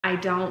I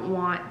don't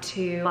want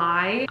to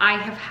lie. I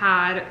have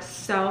had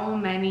so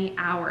many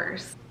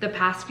hours the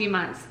past few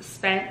months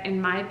spent in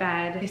my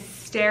bed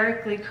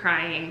hysterically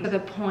crying to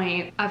the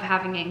point of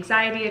having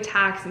anxiety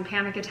attacks and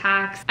panic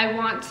attacks. I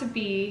want to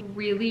be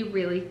really,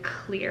 really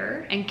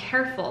clear and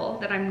careful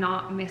that I'm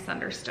not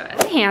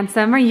misunderstood.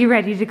 Handsome, are you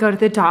ready to go to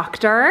the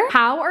doctor?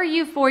 How are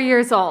you 4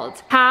 years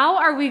old? How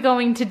are we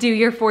going to do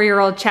your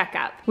 4-year-old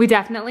checkup? We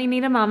definitely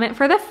need a moment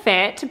for the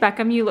fit.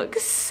 Beckham, you look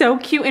so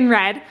cute in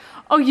red.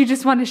 Oh, you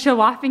just want to show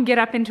off and get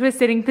up into a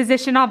sitting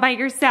position all by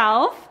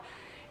yourself?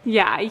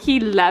 Yeah, he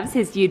loves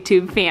his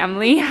YouTube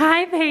family.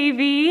 Hi,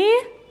 baby.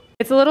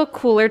 It's a little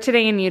cooler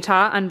today in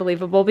Utah,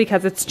 unbelievable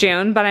because it's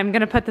June, but I'm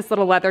gonna put this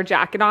little leather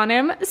jacket on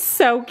him.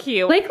 So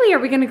cute. Blakely, are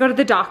we gonna go to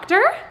the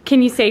doctor?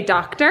 Can you say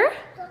doctor?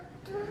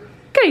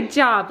 Good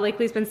job.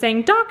 Blakely's been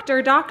saying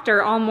doctor,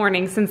 doctor all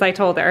morning since I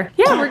told her.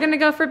 Yeah, we're gonna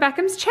go for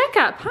Beckham's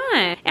checkup,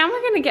 huh? And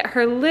we're gonna get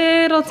her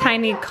little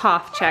tiny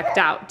cough checked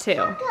out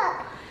too.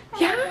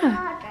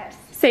 Yeah.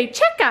 Say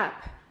checkup.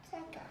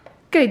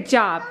 Good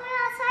job.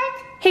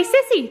 Hey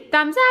sissy,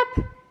 thumbs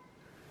up.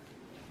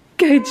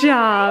 Good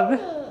job.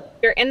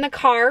 You're in the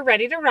car,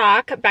 ready to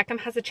rock. Beckham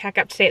has a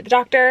checkup today at the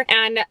doctor,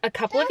 and a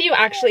couple of you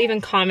actually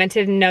even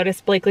commented and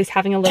noticed Blakely's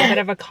having a little bit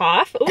of a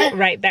cough. Ooh,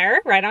 right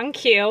there, right on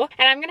cue.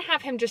 And I'm gonna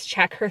have him just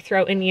check her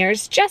throat and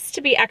ears just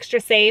to be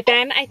extra safe.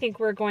 Then I think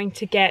we're going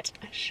to get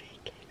a shake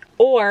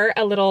or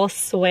a little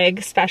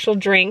swig, special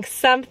drink,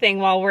 something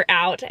while we're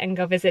out and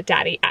go visit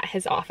Daddy at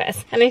his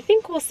office. And I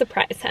think we'll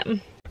surprise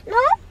him.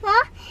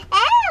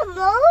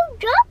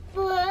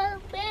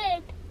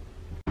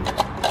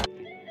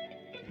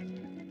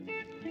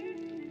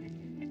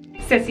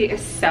 Sissy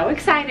is so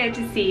excited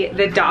to see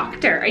the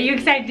doctor. Are you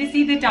excited to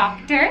see the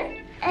doctor?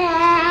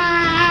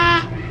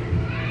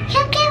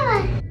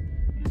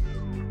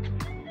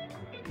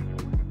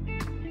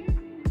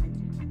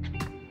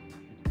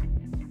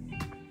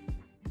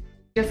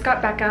 Just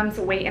got Beckham's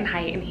weight and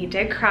height, and he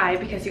did cry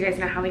because you guys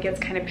know how he gets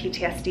kind of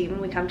PTSD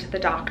when we come to the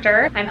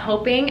doctor. I'm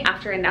hoping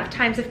after enough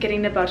times of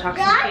getting the Botox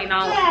and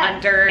phenol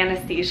under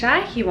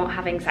anesthesia, he won't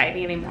have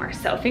anxiety anymore.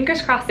 So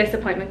fingers crossed this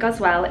appointment goes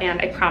well, and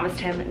I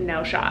promised him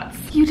no shots.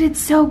 You did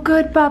so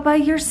good,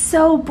 Bubba. You're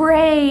so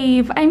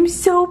brave. I'm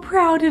so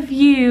proud of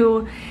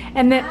you.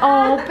 And then,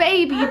 oh,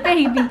 baby,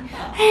 baby.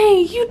 Hey,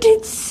 you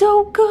did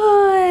so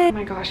good. Oh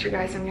my gosh, you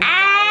guys, I'm gonna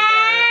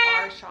die.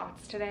 There are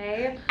shots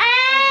today.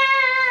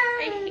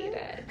 I hate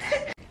it.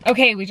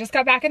 Okay, we just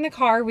got back in the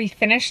car. We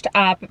finished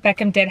up.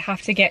 Beckham did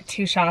have to get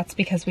 2 shots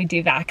because we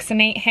do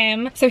vaccinate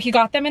him. So he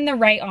got them in the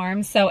right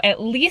arm. So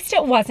at least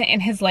it wasn't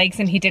in his legs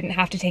and he didn't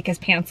have to take his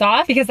pants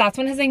off because that's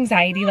when his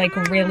anxiety like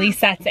really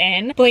sets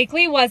in.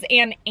 Blakely was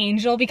an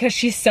angel because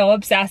she's so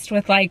obsessed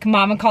with like,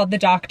 Mama called the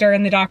doctor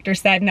and the doctor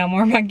said no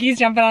more monkeys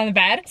jumping on the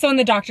bed. So when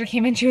the doctor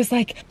came in, she was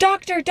like,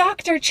 doctor,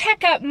 doctor,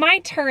 check up, my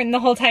turn, the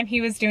whole time he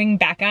was doing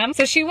Beckham.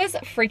 So she was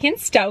freaking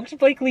stoked.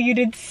 Blakely, you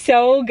did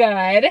so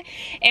good.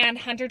 And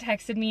Hunter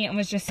texted me and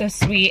was just so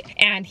sweet,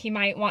 and he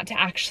might want to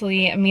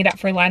actually meet up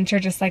for lunch or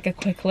just like a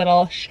quick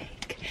little shake.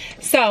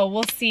 So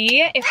we'll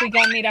see if we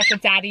go meet up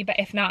with Daddy, but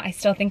if not, I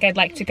still think I'd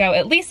like to go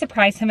at least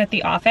surprise him at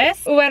the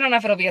office. Oh, I don't know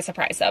if it'll be a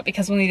surprise though,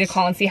 because we'll need to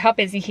call and see how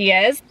busy he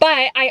is.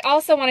 But I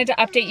also wanted to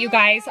update you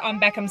guys on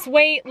Beckham's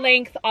weight,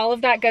 length, all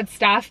of that good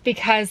stuff,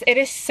 because it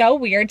is so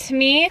weird to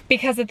me,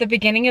 because at the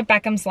beginning of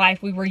Beckham's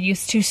life, we were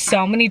used to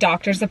so many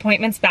doctor's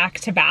appointments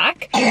back to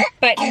back.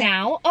 But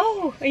now,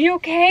 oh, are you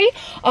okay?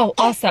 Oh,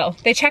 also,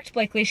 they checked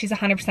Blakely. She's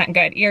 100%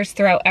 good. Ears,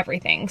 throat,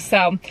 everything.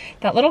 So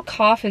that little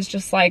cough is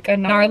just like a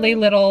gnarly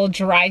little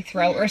dry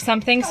throat or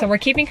something. So we're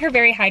keeping her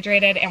very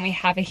hydrated, and we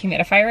have a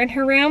humidifier in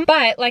her room.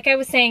 But like I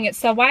was saying, it's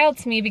so wild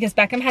to me because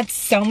Beckham had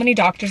so many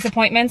doctor's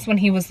appointments when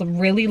he was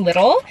really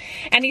little,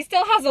 and he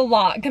still has a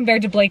lot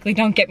compared to Blakely,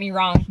 don't get me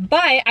wrong.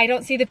 But I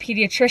don't see the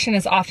pediatrician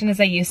as often as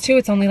I used to.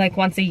 It's only like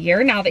once a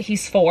year now that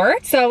he's 4.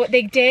 So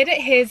they did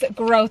his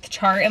growth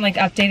chart and like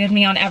updated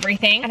me on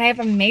everything. And I have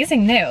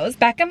amazing news.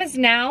 Beckham is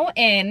now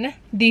in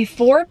the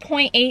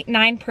 4.89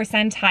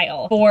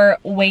 percentile for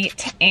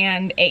weight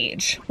and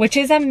age, which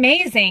is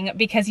amazing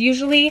because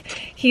usually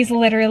he's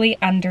literally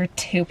under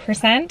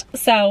 2%.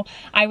 So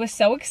I was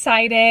so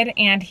excited,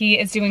 and he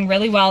is doing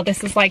really well.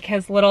 This is like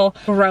his little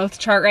growth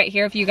chart right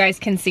here, if you guys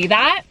can see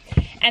that.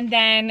 And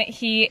then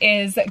he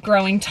is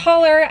growing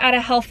taller at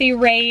a healthy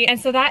rate. And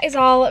so that is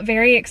all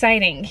very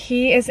exciting.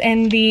 He is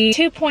in the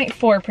 2.4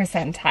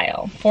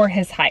 percentile for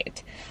his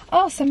height.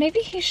 Oh, so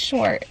maybe he's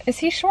short. Is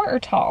he short or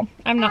tall?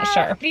 I'm not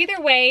sure. But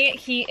either way,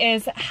 he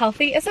is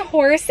healthy as a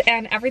horse,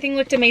 and everything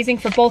looked amazing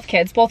for both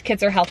kids. Both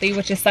kids are healthy,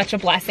 which is such a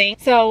blessing.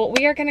 So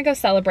we are gonna go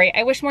celebrate.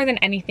 I wish more than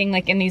anything,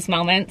 like in these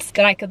moments,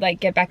 that I could like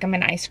get Beckham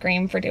an ice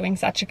cream for doing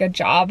such a good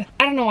job.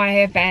 I don't know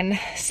why I've been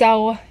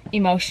so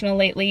emotional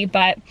lately,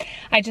 but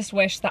I just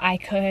wish that I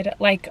could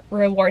like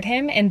reward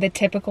him in the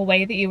typical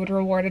way that you would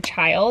reward a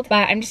child.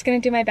 But I'm just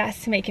gonna do my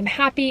best to make him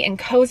happy and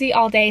cozy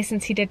all day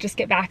since he did just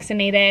get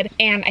vaccinated.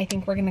 And I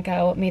think we're gonna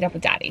go meet up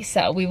with Daddy.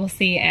 So we will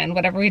see, and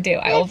whatever we do,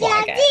 I will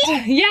vlog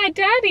it. Yeah,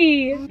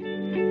 Daddy.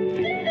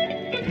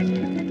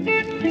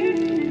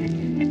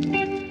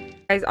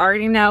 You guys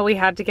already know we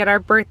had to get our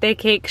birthday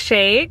cake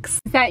shakes.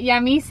 Is that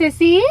yummy,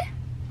 sissy?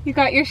 You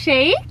got your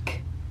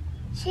shake?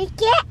 Shake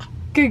it.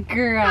 Good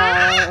girl.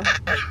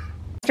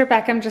 Mr.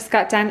 Beckham just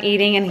got done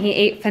eating and he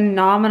ate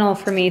phenomenal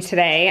for me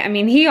today. I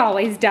mean, he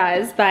always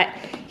does, but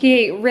he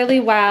ate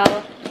really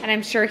well. And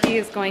I'm sure he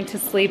is going to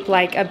sleep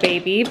like a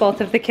baby. Both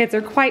of the kids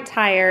are quite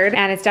tired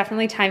and it's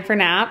definitely time for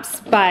naps.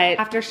 But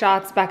after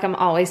shots, Beckham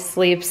always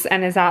sleeps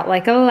and is out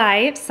like a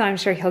light. So I'm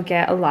sure he'll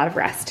get a lot of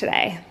rest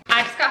today.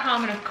 I just got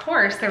home and of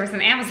course there was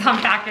an Amazon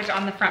package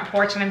on the front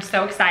porch and I'm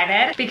so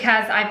excited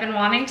because I've been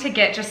wanting to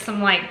get just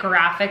some like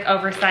graphic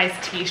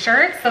oversized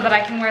t-shirts so that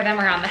I can wear them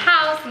around the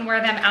house and wear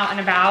them out and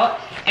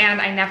about.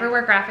 And I never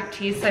wear graphic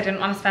tees, so I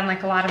didn't want to spend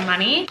like a lot of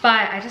money,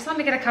 but I just wanted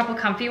to get a couple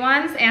comfy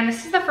ones and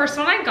this is the first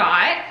one I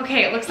got.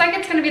 Okay, it looks like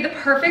it's gonna be the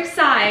perfect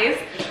size.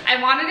 I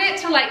wanted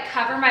it to like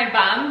cover my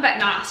bum, but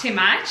not too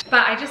much.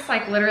 But I just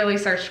like literally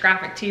searched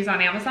graphic tees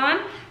on Amazon.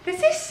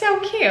 This is so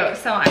cute.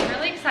 So I'm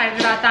really excited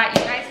about that.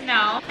 You guys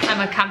know I'm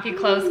a comfy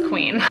clothes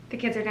queen. The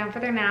kids are down for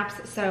their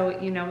naps, so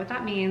you know what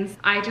that means.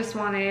 I just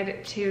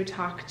wanted to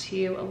talk to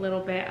you a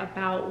little bit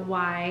about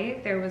why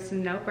there was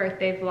no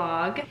birthday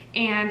vlog.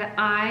 And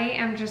I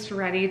am just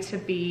ready to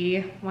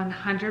be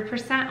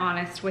 100%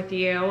 honest with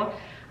you.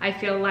 I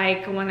feel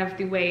like one of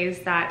the ways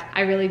that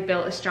I really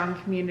built a strong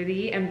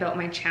community and built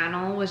my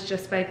channel was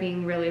just by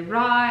being really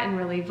raw and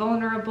really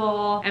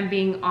vulnerable and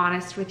being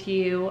honest with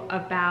you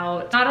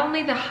about not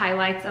only the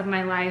highlights of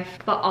my life,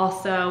 but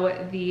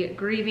also the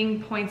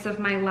grieving points of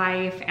my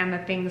life and the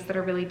things that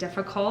are really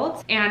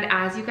difficult. And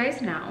as you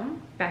guys know,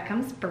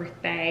 Beckham's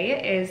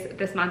birthday is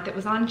this month. It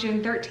was on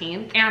June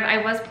 13th. And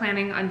I was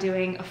planning on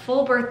doing a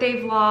full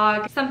birthday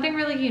vlog. Something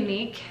really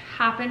unique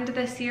happened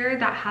this year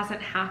that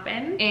hasn't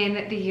happened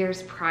in the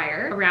years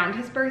prior around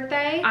his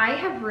birthday. I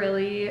have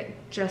really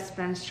just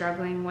been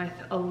struggling with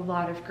a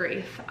lot of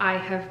grief. I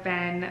have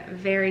been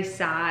very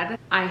sad.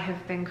 I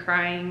have been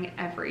crying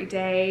every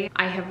day.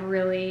 I have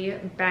really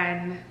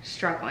been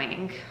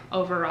struggling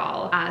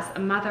overall as a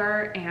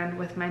mother and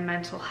with my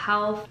mental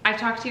health. I've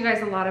talked to you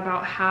guys a lot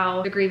about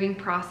how the grieving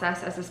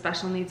process as a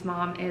special needs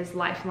mom is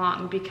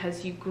lifelong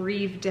because you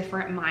grieve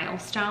different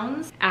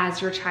milestones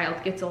as your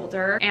child gets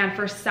older. And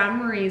for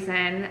some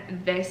reason,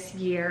 this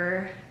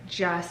year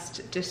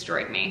just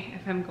destroyed me,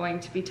 if I'm going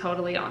to be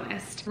totally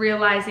honest.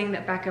 Realizing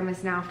that Beckham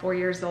is now 4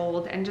 years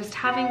old and just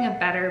having a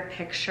better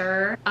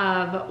picture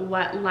of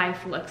what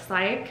life looks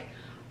like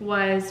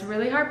was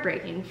really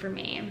heartbreaking for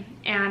me.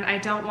 And I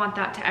don't want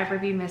that to ever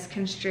be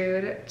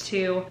misconstrued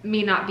to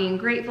me not being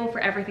grateful for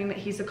everything that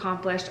he's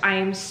accomplished. I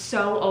am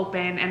so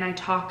open and I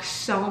talk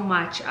so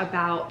much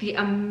about the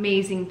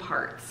amazing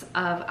parts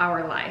of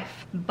our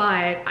life,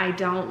 but I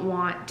don't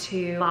want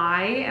to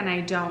lie and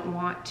I don't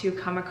want to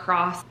come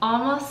across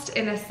almost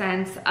in a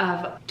sense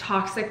of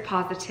toxic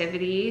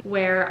positivity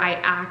where I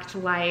act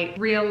like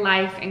real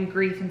life and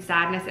grief and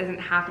sadness isn't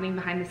happening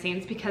behind the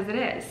scenes, because it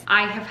is.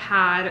 I have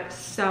had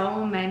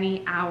so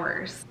many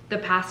hours the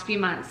past few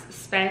months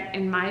spent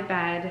in my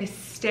bed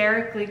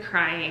hysterically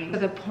crying to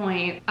the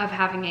point of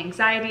having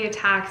anxiety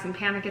attacks and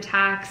panic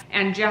attacks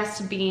and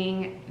just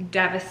being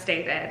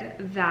devastated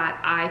that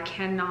I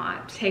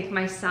cannot take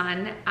my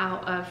son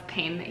out of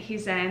pain that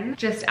he's in.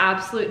 Just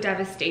absolute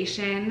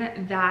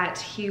devastation that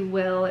he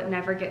will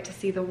never get to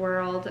see the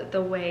world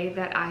the way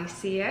that I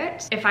see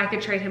it. If I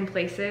could trade him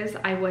places,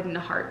 I would in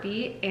a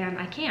heartbeat, and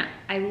I can't.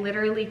 I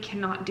literally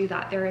cannot do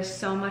that. There is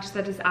so much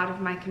that is out of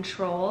my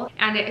control,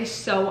 and it is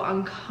so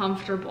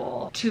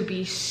uncomfortable to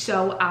be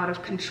so out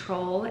of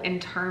control in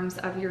terms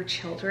of your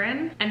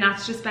children. And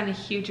that's just been a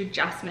huge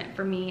adjustment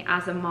for me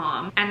as a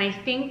mom. And I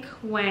think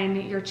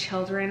when your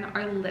children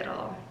are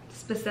little,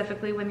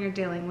 specifically when you're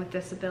dealing with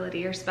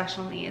disability or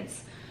special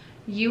needs,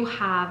 you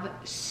have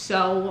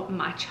so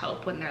much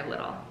hope when they're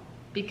little,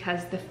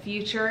 because the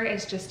future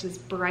is just as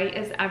bright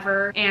as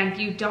ever and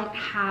you don't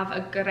have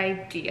a good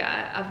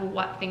idea of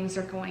what things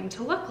are going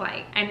to look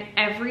like. And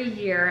every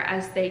year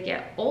as they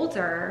get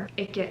older,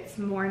 it gets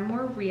more and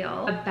more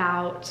real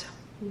about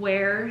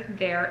where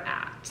they're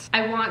at.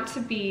 I want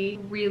to be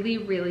really,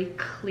 really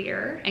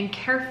clear and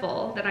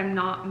careful that I'm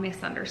not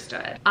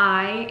misunderstood.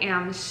 I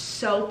am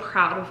so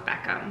proud of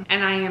Beckham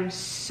and I am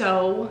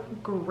so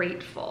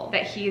grateful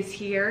that he is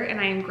here, and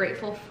I am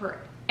grateful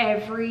for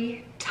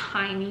every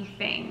tiny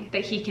thing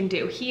that he can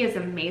do. He is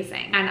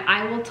amazing, and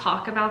I will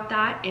talk about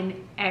that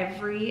in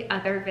every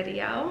other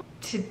video.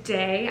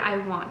 Today, I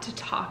want to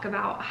talk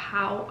about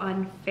how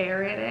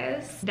unfair it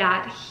is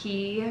that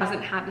he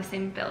doesn't have the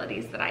same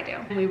abilities that I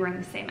do. We were in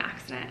the same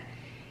accident.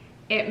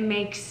 It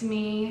makes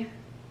me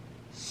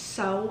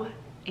so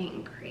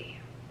angry.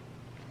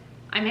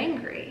 I'm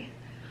angry.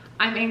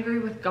 I'm angry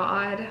with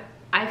God.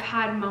 I've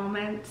had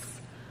moments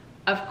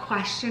of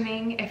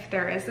questioning if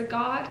there is a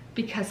God,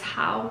 because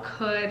how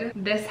could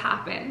this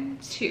happen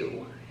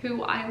to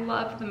who I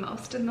love the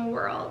most in the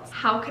world.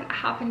 How could it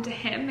happen to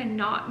him and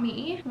not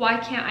me? Why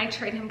can't I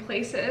trade him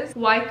places?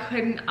 Why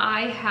couldn't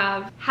I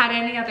have had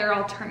any other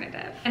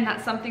alternative? And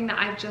that's something that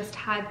I've just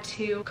had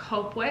to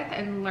cope with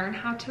and learn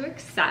how to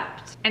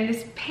accept. And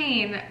this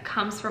pain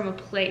comes from a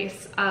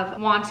place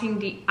of wanting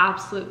the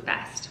absolute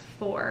best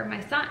for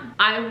my son.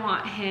 I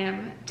want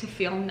him to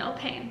feel no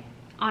pain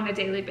on a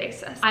daily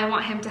basis. I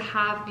want him to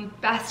have the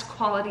best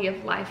quality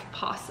of life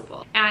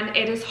possible. And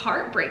it is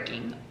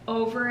heartbreaking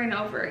over and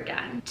over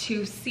again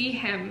to see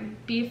him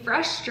be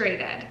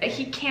frustrated that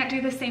he can't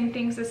do the same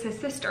things as his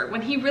sister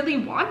when he really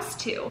wants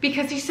to,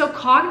 because he's so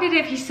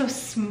cognitive, he's so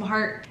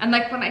smart. And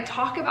like when I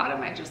talk about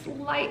him, I just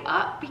light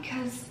up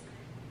because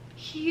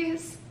he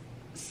is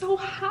so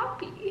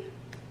happy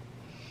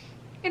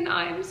and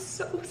I'm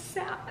so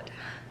sad.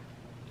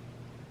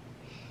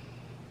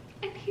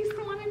 And he's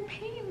the one in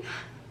pain.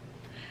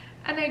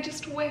 And I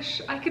just wish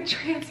I could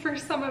transfer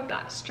some of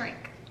that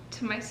strength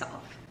to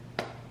myself.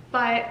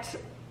 But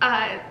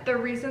the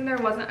reason there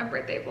wasn't a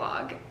birthday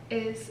vlog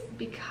is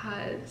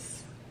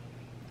because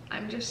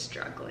I'm just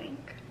struggling.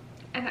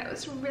 And I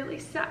was really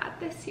sad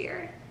this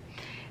year.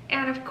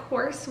 And of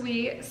course,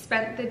 we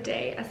spent the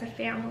day as a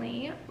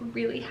family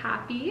really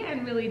happy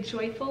and really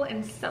joyful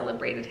and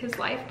celebrated his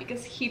life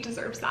because he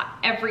deserves that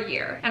every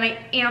year. And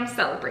I am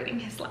celebrating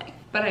his life.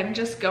 But I'm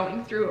just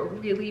going through a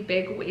really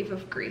big wave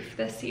of grief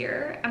this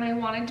year. And I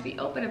wanted to be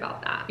open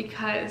about that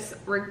because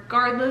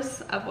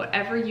regardless of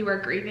whatever you are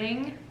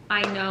grieving,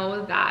 I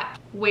know that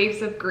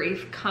waves of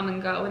grief come and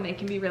go and they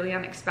can be really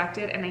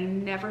unexpected, and I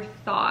never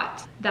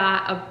thought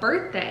that a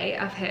birthday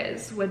of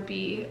his would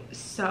be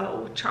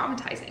so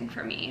traumatizing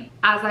for me.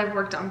 As I've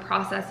worked on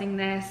processing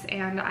this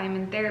and I'm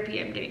in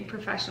therapy, I'm getting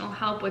professional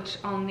help, which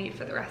I'll need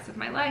for the rest of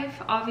my life,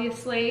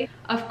 obviously.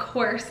 Of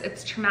course,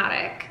 it's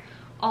traumatic.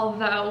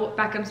 Although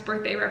Beckham's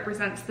birthday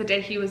represents the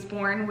day he was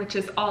born, which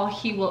is all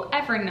he will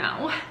ever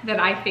know that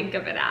I think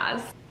of it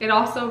as. It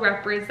also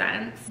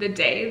represents the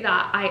day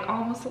that I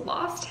almost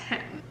lost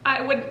him.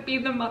 I wouldn't be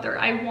the mother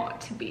I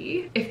want to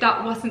be if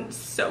that wasn't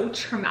so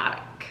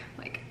traumatic.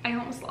 Like, I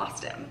almost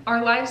lost him.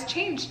 Our lives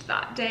changed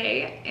that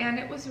day, and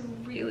it was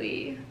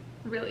really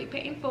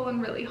painful and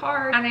really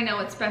hard. And I know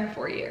it's been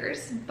 4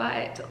 years,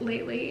 but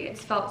lately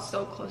it's felt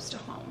so close to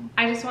home.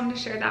 I just wanted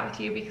to share that with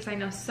you because I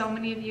know so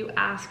many of you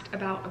asked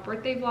about a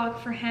birthday vlog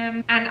for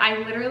him, and I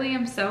literally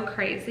am so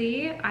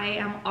crazy. I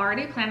am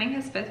already planning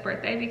his 5th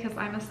birthday because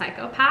I'm a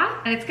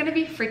psychopath, and it's gonna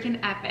be freaking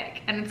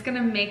epic, and it's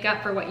gonna make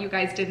up for what you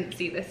guys didn't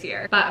see this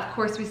year. But of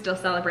course we still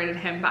celebrated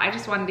him, but I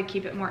just wanted to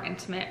keep it more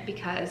intimate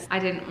because I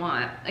didn't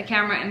want a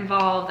camera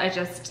involved. I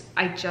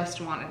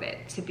just wanted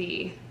it to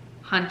be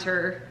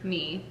Hunter,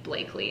 me,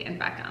 Blakely, and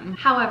Beckham.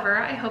 However,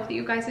 I hope that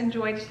you guys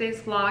enjoyed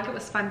today's vlog. It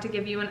was fun to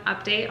give you an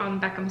update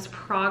on Beckham's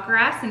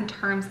progress in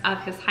terms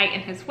of his height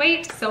and his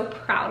weight. So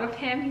proud of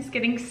him. He's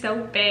getting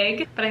so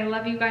big. But I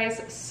love you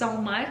guys so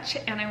much,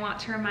 and I want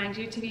to remind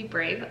you to be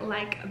brave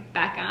like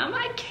Beckham.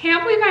 I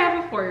can't believe I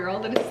have a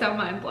 4-year-old. It is so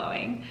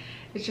mind-blowing.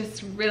 It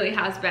just really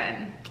has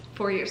been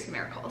 4 years of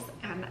miracles.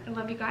 And I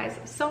love you guys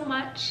so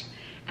much,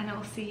 and I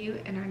will see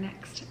you in our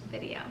next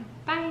video.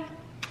 Bye.